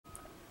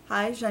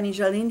Hi, Jani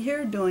Jalin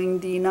here, doing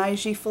the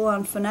Naiji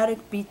Full-On Fanatic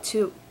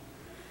B2.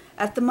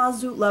 At the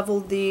Mazoot level,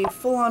 the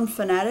Full-On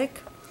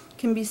Fanatic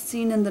can be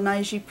seen in the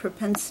Naiji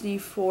propensity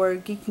for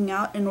geeking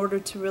out in order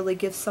to really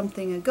give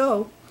something a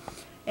go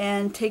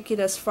and take it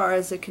as far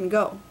as it can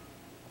go.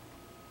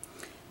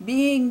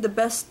 Being the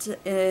best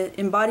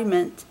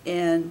embodiment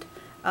and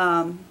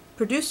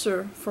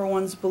producer for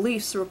one's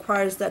beliefs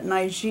requires that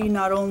Naiji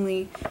not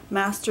only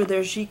master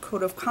their Ji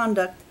code of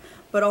conduct,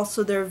 but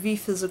also their V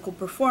physical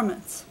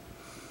performance.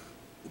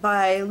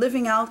 By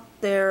living out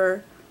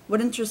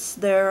what interests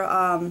their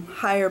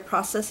higher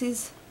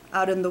processes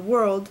out in the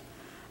world,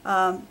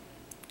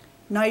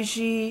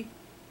 Naiji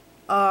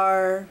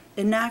are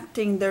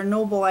enacting their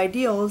noble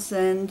ideals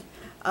and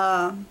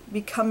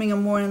becoming a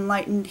more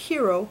enlightened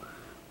hero,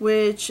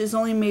 which is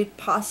only made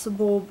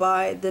possible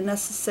by the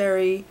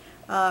necessary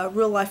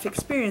real-life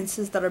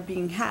experiences that are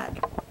being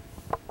had.